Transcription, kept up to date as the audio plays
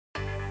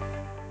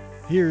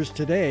Here's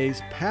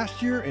today's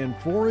Pasture and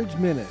Forage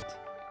Minute.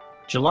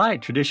 July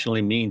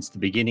traditionally means the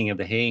beginning of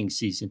the haying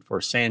season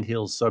for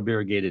Sandhills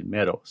subirrigated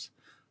meadows.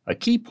 A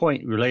key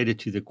point related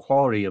to the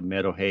quality of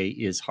meadow hay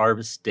is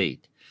harvest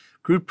date.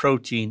 Crude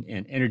protein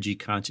and energy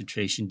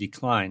concentration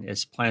decline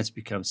as plants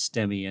become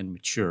stemmy and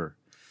mature.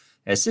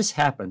 As this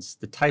happens,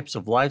 the types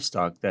of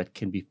livestock that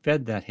can be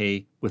fed that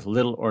hay with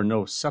little or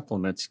no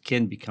supplements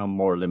can become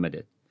more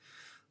limited.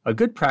 A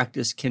good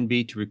practice can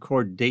be to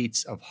record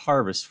dates of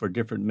harvest for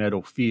different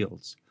meadow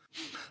fields.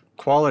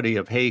 Quality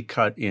of hay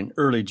cut in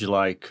early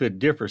July could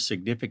differ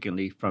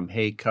significantly from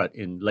hay cut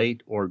in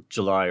late or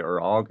July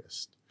or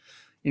August.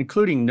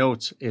 Including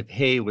notes if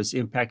hay was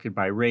impacted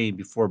by rain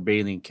before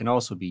baling can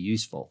also be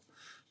useful.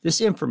 This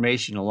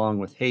information, along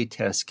with hay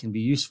tests, can be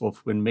useful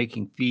when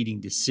making feeding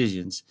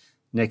decisions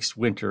next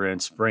winter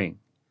and spring.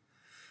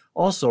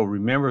 Also,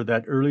 remember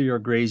that earlier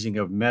grazing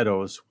of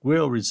meadows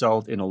will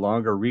result in a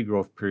longer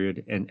regrowth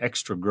period and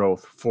extra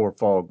growth for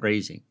fall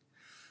grazing.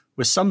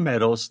 With some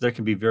meadows, there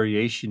can be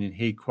variation in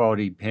hay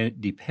quality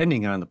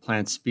depending on the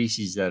plant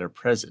species that are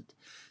present.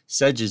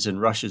 Sedges and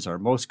rushes are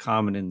most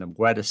common in the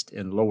wettest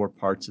and lower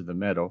parts of the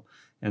meadow,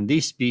 and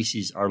these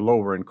species are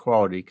lower in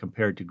quality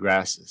compared to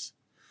grasses.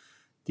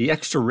 The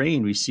extra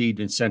rain received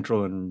in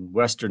central and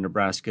western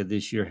Nebraska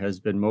this year has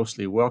been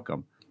mostly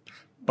welcome,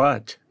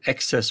 but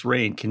excess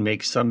rain can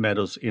make some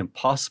meadows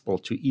impossible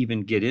to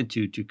even get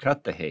into to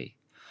cut the hay.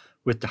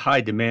 With the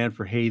high demand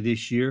for hay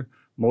this year,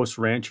 most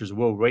ranchers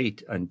will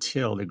wait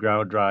until the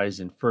ground dries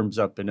and firms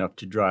up enough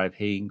to drive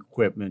haying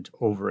equipment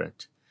over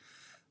it.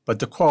 But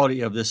the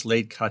quality of this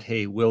late-cut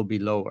hay will be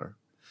lower.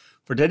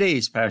 For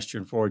today's Pasture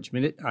and Forage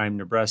Minute, I'm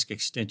Nebraska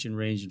Extension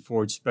Range and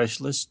Forage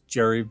Specialist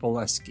Jerry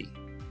Volesky.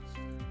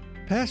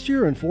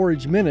 Pasture and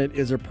Forage Minute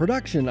is a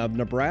production of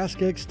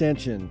Nebraska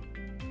Extension.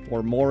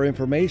 For more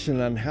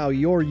information on how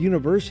your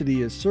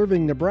university is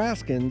serving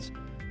Nebraskans,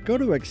 go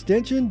to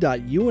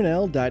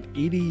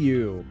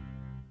extension.unl.edu.